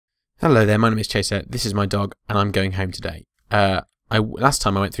Hello there, my name is tjacer. This is my dog, and I'm going home today. Last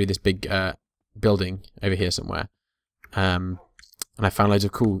time I went through this big building over here somewhere, and I found loads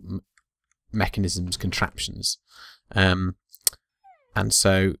of cool mechanisms, contraptions. And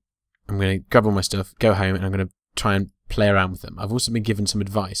so I'm going to grab all my stuff, go home, and I'm going to try and play around with them. I've also been given some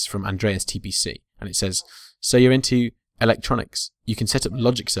advice from Andreas TPC, and it says, so you're into electronics. You can set up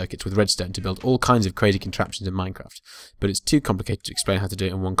logic circuits with Redstone to build all kinds of crazy contraptions in Minecraft, but it's too complicated to explain how to do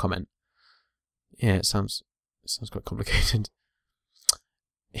it in one comment. Yeah, it sounds quite complicated.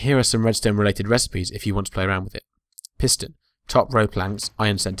 Here are some Redstone related recipes if you want to play around with it. Piston, top row planks,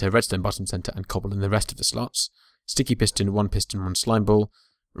 iron center, redstone bottom center, and cobble in the rest of the slots. Sticky piston, one slime ball.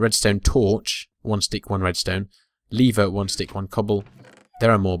 Redstone torch, 1 stick, 1 redstone. Lever, 1 stick, 1 cobble.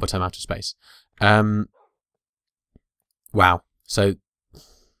 There are more, but I'm out of space. Wow. So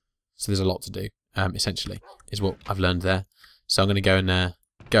there's a lot to do, essentially, is what I've learned there. So I'm going to go and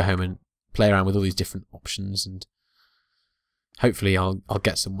go home and play around with all these different options, and hopefully I'll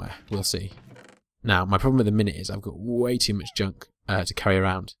get somewhere. We'll see. Now, my problem at the minute is I've got way too much junk to carry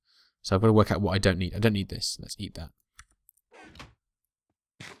around. So I've got to work out what I don't need. I don't need this. Let's eat that.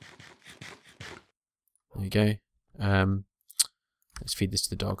 There you go. Let's feed this to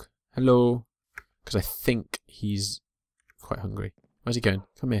the dog. Hello. Because I think he's quite hungry. Where's he going?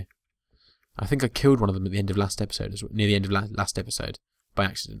 Come here. I think I killed one of them at the end of last episode, near the end of last episode, by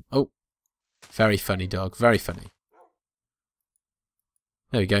accident. Oh, very funny dog, very funny.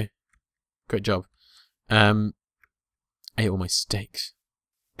 There we go. Great job. Ate all my steaks.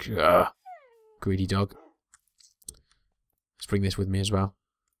 Gah. Greedy dog. Let's bring this with me as well.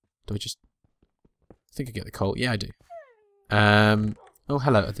 Do I just... I think I get the coal. Yeah, I do. Oh,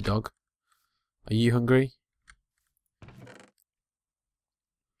 hello, other dog. Are you hungry?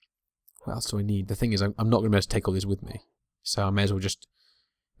 What else do I need? The thing is, I'm not going to be able to take all this with me. So I may as well just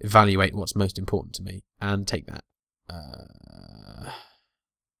evaluate what's most important to me and take that.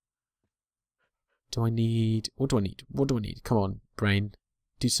 Do I need... What do I need? What do I need? Come on, brain.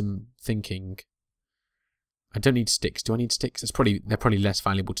 Do some thinking. I don't need sticks. Do I need sticks? They're probably less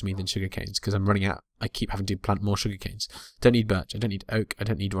valuable to me than sugar canes because I'm running out. I keep having to plant more sugar canes. Don't need birch. I don't need oak. I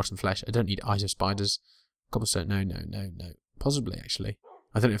don't need rotten flesh. I don't need eyes of spiders. Cobblestone. No. Possibly, actually.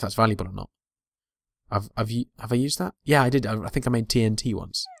 I don't know if that's valuable or not. Have I used that? Yeah, I did. I think I made TNT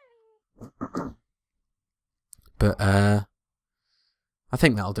once. But I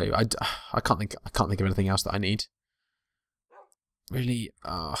think that'll do. I can't think of anything else that I need. Really?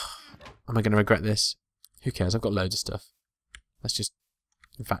 Am I going to regret this? Who cares? I've got loads of stuff. Let's just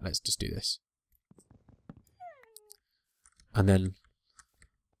do this. And then,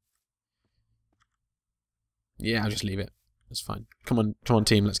 yeah, I'll just leave it. That's fine. Come on,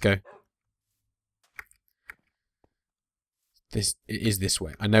 team. Let's go. It is this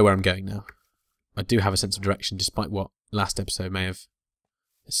way. I know where I'm going now. I do have a sense of direction, despite what last episode may have.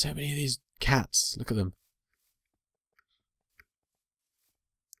 There's so many of these cats. Look at them.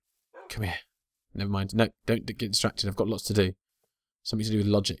 Come here. Never mind. No, don't get distracted. I've got lots to do. Something to do with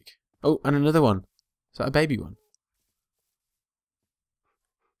logic. Oh, and another one. Is that a baby one?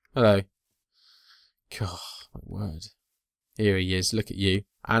 Hello. God, my word. Here he is. Look at you.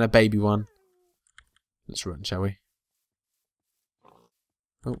 And a baby one. Let's run, shall we?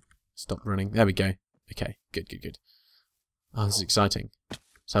 Oh, stop running. There we go. Okay, good. Oh, this is exciting.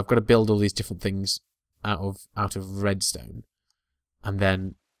 So I've got to build all these different things out of redstone, and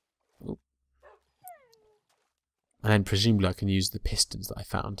then presumably I can use the pistons that I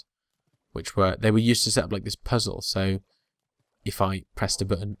found, which were used to set up like this puzzle. So if I pressed a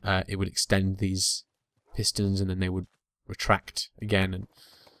button, it would extend these pistons, and then they would retract again, and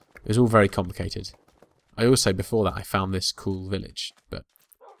it was all very complicated. I also, before that, I found this cool village, but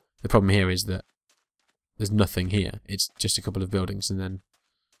the problem here is that there's nothing here. It's just a couple of buildings, and then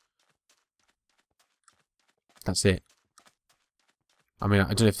that's it. I mean,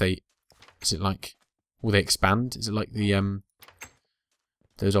 I don't know if is it like, will they expand? Is it like the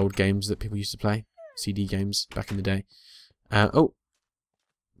those old games that people used to play, CD games back in the day? Oh,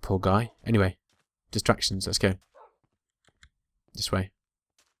 poor guy. Anyway, distractions. Let's go this way.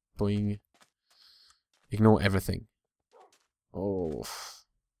 Boing. Ignore everything. Oh,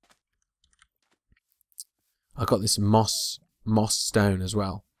 I got this moss stone as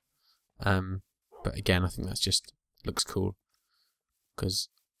well. But again, I think that's just looks cool because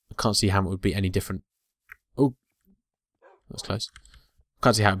I can't see how it would be any different. Oh, that's close.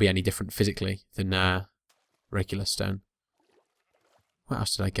 Can't see how it would be any different physically than regular stone. What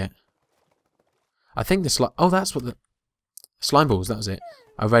else did I get? I think the slime. Oh, that's what the slime balls. That was it.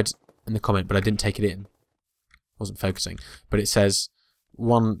 I read in the comment, but I didn't take it in. Wasn't focusing. But it says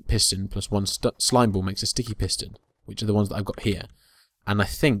one piston plus one slime ball makes a sticky piston, which are the ones that I've got here. And I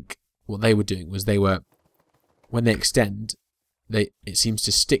think what they were doing was when they extend, it seems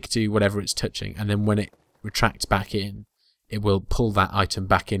to stick to whatever it's touching, and then when it retracts back in, it will pull that item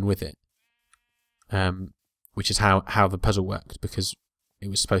back in with it. Which is how the puzzle worked, because it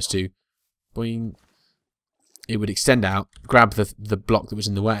was supposed to, boing, it would extend out, grab the block that was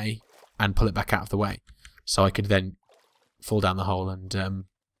in the way, and pull it back out of the way. So I could then fall down the hole and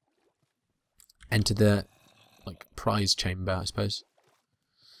enter the prize chamber, I suppose.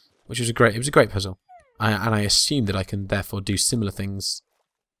 Which was it was a great puzzle. And I assume that I can therefore do similar things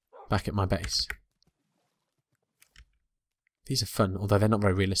back at my base. These are fun, although they're not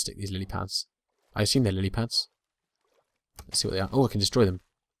very realistic, these lily pads. I assume they're lily pads. Let's see what they are. Oh, I can destroy them.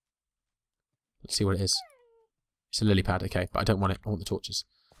 Let's see what it is. It's a lily pad, okay, but I don't want it. I want the torches.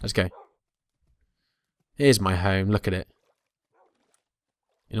 Let's go. Here's my home. Look at it.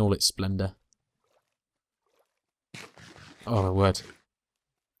 In all its splendour. Oh, my word.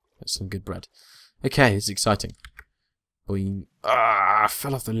 That's some good bread. Okay, this is exciting. Boing. Ah, I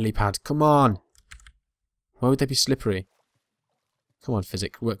fell off the lily pad. Come on. Why would they be slippery? Come on,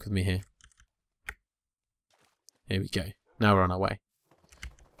 physics. Work with me here. Here we go. Now we're on our way. I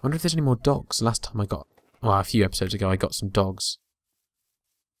wonder if there's any more dogs. Last time I got... Well, a few episodes ago I got some dogs.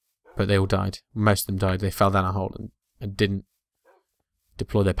 But they all died. Most of them died. They fell down a hole and didn't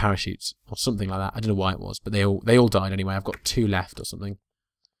deploy their parachutes. Or something like that. I don't know why it was. But they all died anyway. I've got 2 left or something.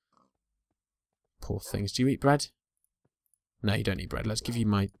 Poor things. Do you eat bread? No, you don't eat bread. Let's give you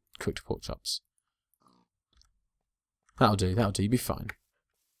my cooked pork chops. That'll do. That'll do. You'll be fine.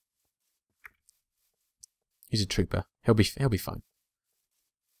 He's a trooper. He'll be fine.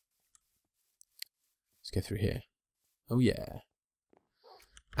 Let's go through here. Oh yeah.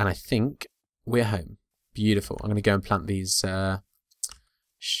 And I think we're home. Beautiful. I'm going to go and plant these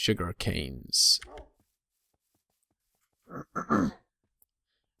sugar canes.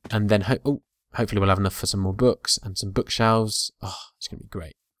 And then hopefully we'll have enough for some more books and some bookshelves. Oh, it's going to be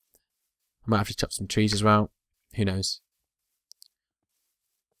great. I might have to chop some trees as well. Who knows?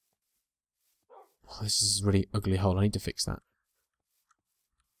 Oh, this is a really ugly hole. I need to fix that.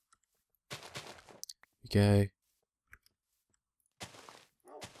 Here we go.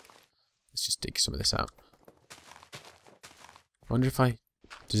 Let's just dig some of this out. I wonder if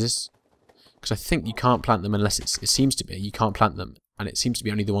does this... Because I think you can't plant them unless it seems to be. You can't plant them. And it seems to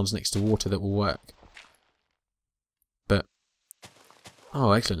be only the ones next to water that will work. But...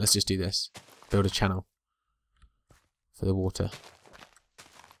 Oh, excellent. Let's just do this. Build a channel for the water.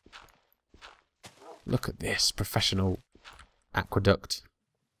 Look at this professional aqueduct.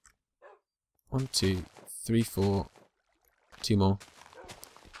 1, 2, 3, 4. 2 more.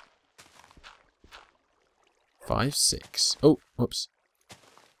 5, 6. Oh, whoops.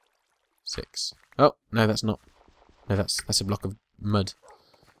 6. Oh, no, that's not. No, that's a block of mud.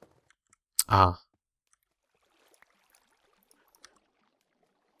 Ah.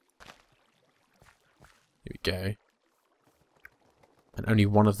 Here we go. And only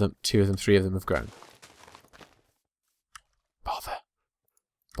one of them, 2 of them, 3 of them have grown. Bother.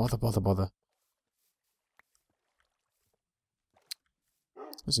 Bother, bother, bother.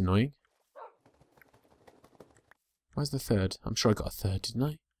 That's annoying. Where's the 3rd? I'm sure I got a 3rd, didn't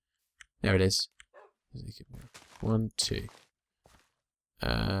I? There it is. 1, 2.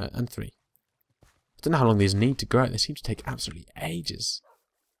 And 3. I don't know how long these need to grow. They seem to take absolutely ages.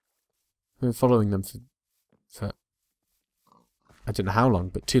 I've been following them for I don't know how long,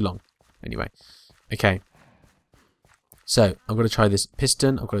 but too long. Anyway. Okay. So, I'm going to try this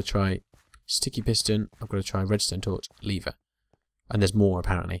piston. I'm going to try sticky piston. I'm going to try redstone torch lever. And there's more,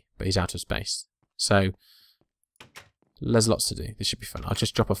 apparently. But he's out of space. So, there's lots to do. This should be fun. I'll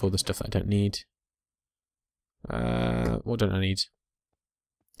just drop off all the stuff that I don't need. What don't I need?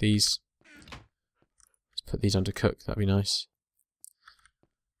 These. Let's put these on to cook. That'd be nice.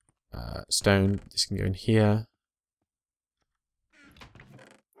 Stone. This can go in here.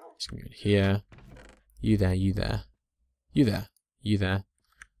 This can go in here. You there, you there. You there, you there.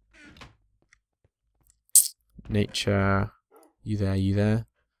 Nature. You there, you there.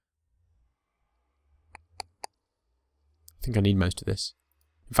 I think I need most of this.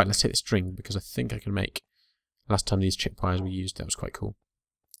 In fact, let's take the string, because I think I can make... Last time these chip wires were used, that was quite cool.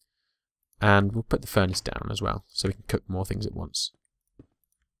 And we'll put the furnace down as well, so we can cook more things at once.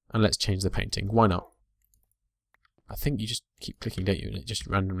 And let's change the painting. Why not? I think you just keep clicking, don't you? And it just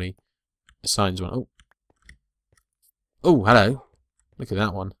randomly assigns one. Oh. Oh, hello. Look at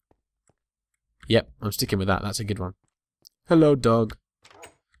that one. Yep, I'm sticking with that. That's a good one. Hello, dog.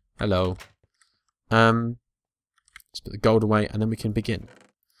 Hello. Let's put the gold away, and then we can begin.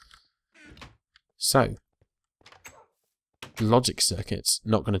 So, logic circuits.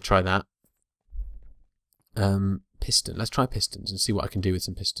 Not going to try that. Piston. Let's try pistons and see what I can do with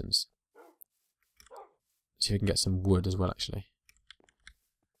some pistons. See if we can get some wood as well, actually.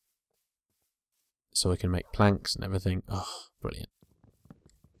 So we can make planks and everything. Oh, brilliant.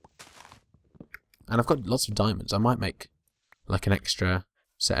 And I've got lots of diamonds. I might make like an extra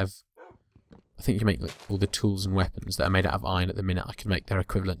set of... I think you can make like, all the tools and weapons that are made out of iron at the minute. I can make their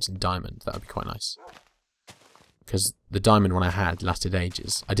equivalents in diamond. That would be quite nice. Because the diamond one I had lasted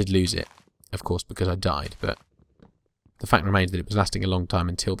ages. I did lose it, of course, because I died. But the fact remains that it was lasting a long time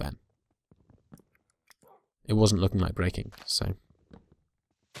until then. It wasn't looking like breaking, so...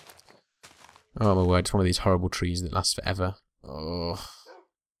 Oh my word, it's one of these horrible trees that lasts forever. Oh,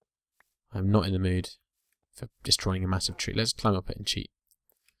 I'm not in the mood for destroying a massive tree. Let's climb up it and cheat.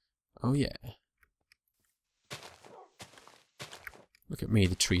 Oh yeah. Look at me,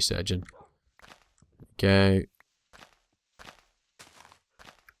 the tree surgeon. Go.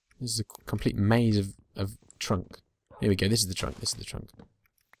 This is a complete maze of trunk. Here we go, this is the trunk, this is the trunk.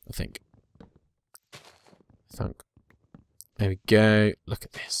 I think. There we go. Look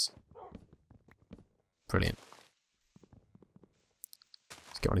at this. Brilliant.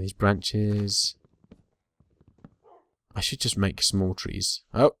 Let's get one of these branches. I should just make small trees.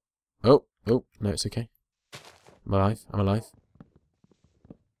 Oh! Oh! Oh! No, it's okay. I'm alive. I'm alive.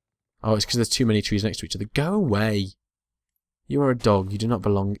 Oh, it's because there's too many trees next to each other. Go away! You are a dog. You do not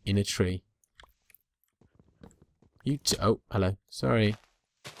belong in a tree. Oh, hello. Sorry.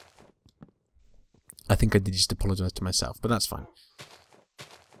 I think I did just apologise to myself, but that's fine.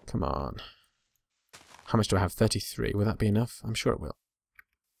 Come on. How much do I have? 33. Will that be enough? I'm sure it will.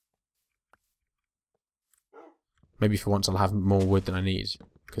 Maybe for once I'll have more wood than I need.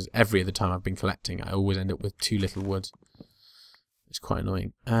 Because every other time I've been collecting, I always end up with too little wood. It's quite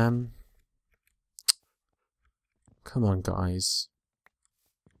annoying. Come on, guys.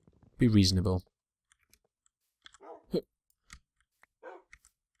 Be reasonable.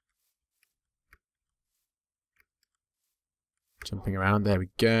 Jumping around. There we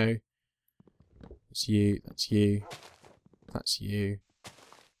go. That's you. That's you. That's you.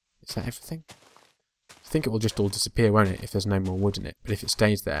 Is that everything? I think it will just all disappear, won't it, if there's no more wood in it. But if it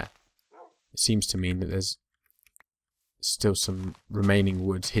stays there, it seems to mean that there's still some remaining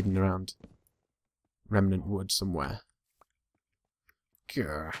wood hidden around. Remnant wood somewhere.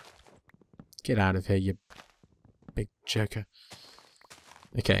 Grr. Get out of here, you big joker.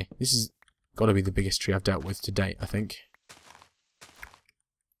 Okay, this has got to be the biggest tree I've dealt with to date, I think.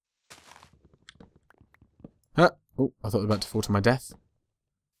 Ah! Oh, I thought I was about to fall to my death.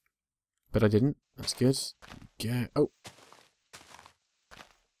 But I didn't. That's good. Go. Oh!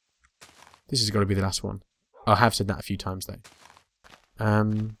 This has got to be the last one. I have said that a few times, though.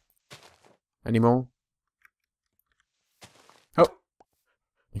 Any more? Oh!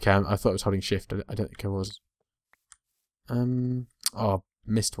 Okay, I thought I was holding shift. I don't think I was. Oh,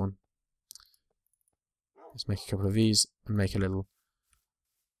 missed one. Let's make a couple of these and make a little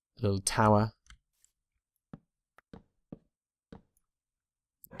tower.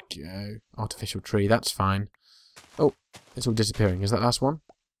 Go. Artificial tree, that's fine. Oh, it's all disappearing. Is that the last one?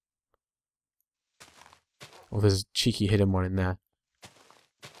 Oh, there's a cheeky hidden one in there.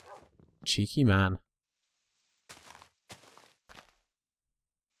 Cheeky man.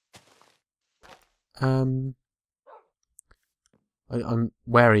 I'm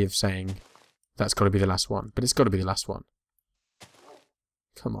wary of saying that's got to be the last one, but it's got to be the last one.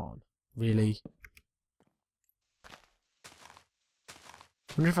 Come on, really?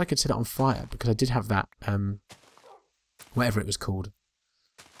 I wonder if I could set it on fire, because I did have that, whatever it was called.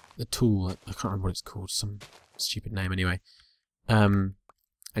 The tool, I can't remember what it's called, some stupid name anyway. And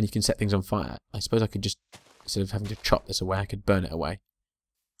you can set things on fire. I suppose I could just, instead of having to chop this away, I could burn it away.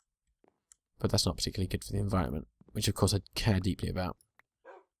 But that's not particularly good for the environment, which of course I care deeply about.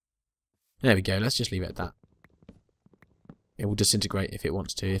 There we go, let's just leave it at that. It will disintegrate if it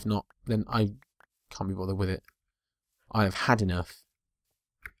wants to, if not, then I can't be bothered with it. I have had enough.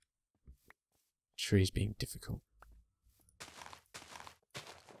 Trees being difficult.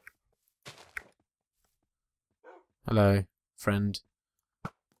 Hello, friend.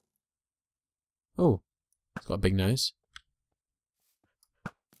 Oh, it's got a big nose.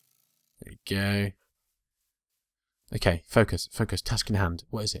 There we go. Okay, focus, focus, task in hand.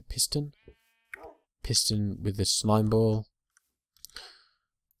 What is it? Piston? Piston with the slime ball.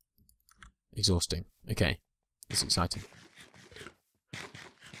 Exhausting. Okay, this is exciting.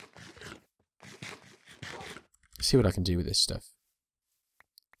 See what I can do with this stuff.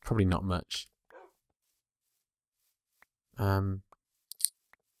 Probably not much.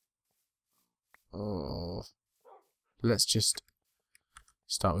 Oh, let's just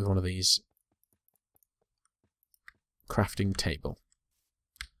start with one of these. Crafting table.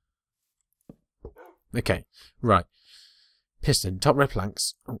 Okay, right. Piston, top row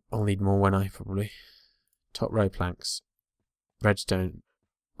planks. Oh, I'll need more, won't I, probably. Top row planks. Redstone.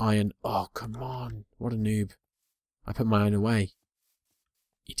 Iron. Oh, come on. What a noob. I put my iron away.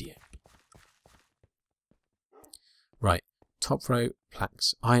 Idiot. Right. Top row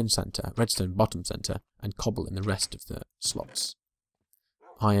planks. Iron center. Redstone bottom center. And cobble in the rest of the slots.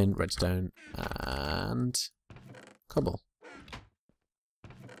 Iron, redstone, and cobble.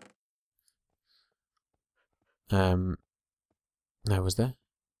 No, was there?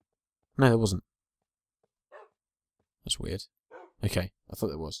 No, there wasn't. That's weird. Okay, I thought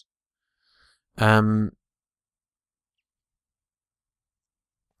there was. Have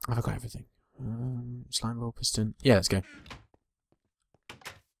I got everything? Slime ball, piston. Yeah, let's go.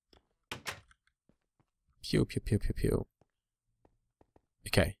 Pew, pew, pew, pew, pew.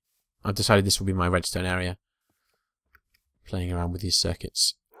 Okay, I've decided this will be my redstone area. Playing around with these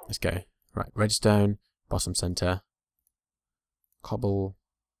circuits. Let's go. Right, redstone, bottom center, cobble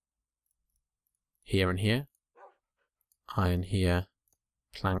here and here, iron here,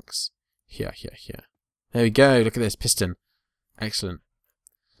 planks here, here, here. There we go, look at this, piston. Excellent.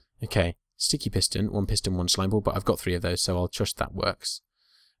 Okay, sticky piston, one slime ball, but I've got 3 of those, so I'll trust that works.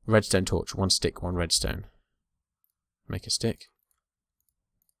 Redstone torch, 1 stick, 1 redstone. Make a stick.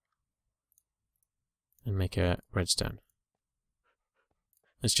 And make a redstone.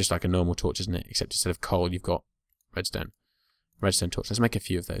 It's just like a normal torch, isn't it? Except instead of coal, you've got redstone. Redstone torch. Let's make a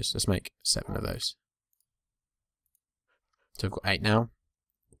few of those. Let's make 7 of those. So I've got 8 now.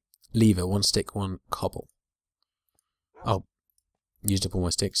 Lever, 1 stick, 1 cobble. Oh, used up all my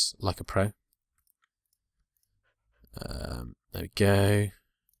sticks like a pro. There we go.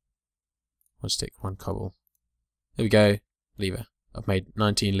 1 stick, 1 cobble. There we go. Lever. I've made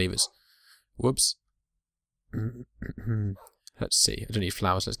 19 levers. Whoops. Let's see. I don't need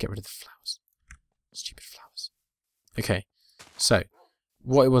flowers. Let's get rid of the flowers. Stupid flowers. Okay. So,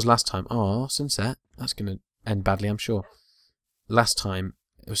 what it was last time. Oh, sunset. That's going to end badly, I'm sure. Last time,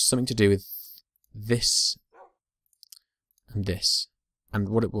 it was something to do with this and this. And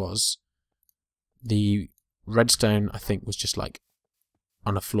what it was, the redstone, I think, was just like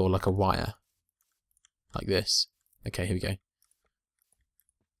on a floor like a wire. Like this. Okay, here we go.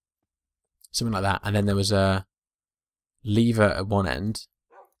 Something like that. And then there was a lever at one end.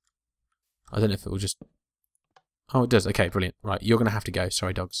 I don't know if it will just... Oh, it does. Okay, brilliant. Right, you're going to have to go.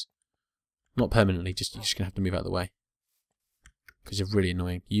 Sorry, dogs. Not permanently, just you're just going to have to move out of the way. Because you're really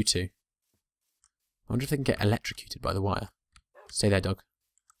annoying. You too. I wonder if they can get electrocuted by the wire. Stay there, dog.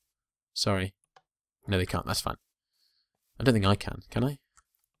 Sorry. No, they can't. That's fine. I don't think I can. Can I?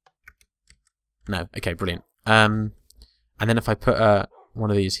 No. Okay, brilliant. And then if I put one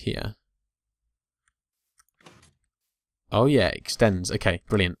of these here... Oh yeah, it extends. Okay,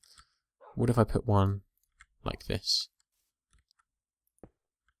 brilliant. What if I put one like this?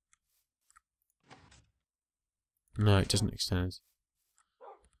 No, it doesn't extend.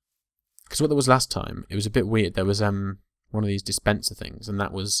 Because what there was last time, it was a bit weird. There was one of these dispenser things, and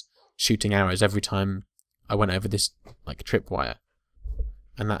that was shooting arrows every time I went over this like tripwire,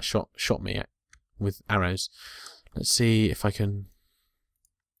 and that shot me with arrows. Let's see if I can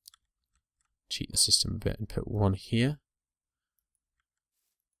cheat the system a bit and put one here.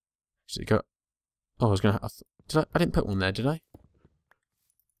 Does it go? Oh, I was gonna. I didn't put one there, did I?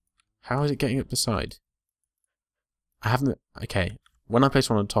 How is it getting up the side? I haven't. Okay, when I place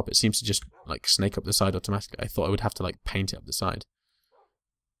one on top, it seems to just like snake up the side automatically. I thought I would have to like paint it up the side.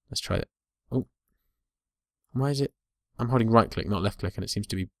 Let's try it. Oh, why is it? I'm holding right click, not left click, and it seems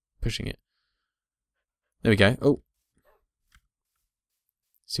to be pushing it. There we go. Oh,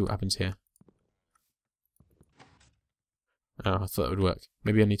 see what happens here. Oh, I thought it would work.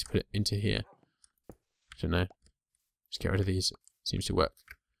 Maybe I need to put it into here. I don't know. Just get rid of these. Seems to work.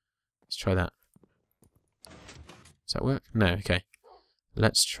 Let's try that. Does that work? No, okay.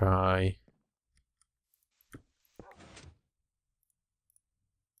 Let's try...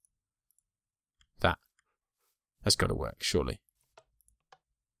 that. That's got to work, surely.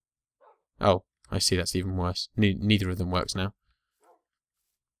 Oh, I see, that's even worse. Neither of them works now.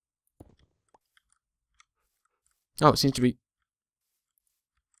 Oh, it seems to be...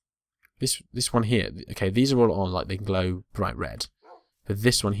 This one here, okay, these are all on, like, they glow bright red. But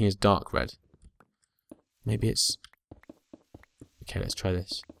this one here is dark red. Maybe it's... Okay, let's try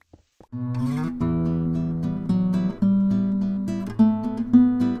this.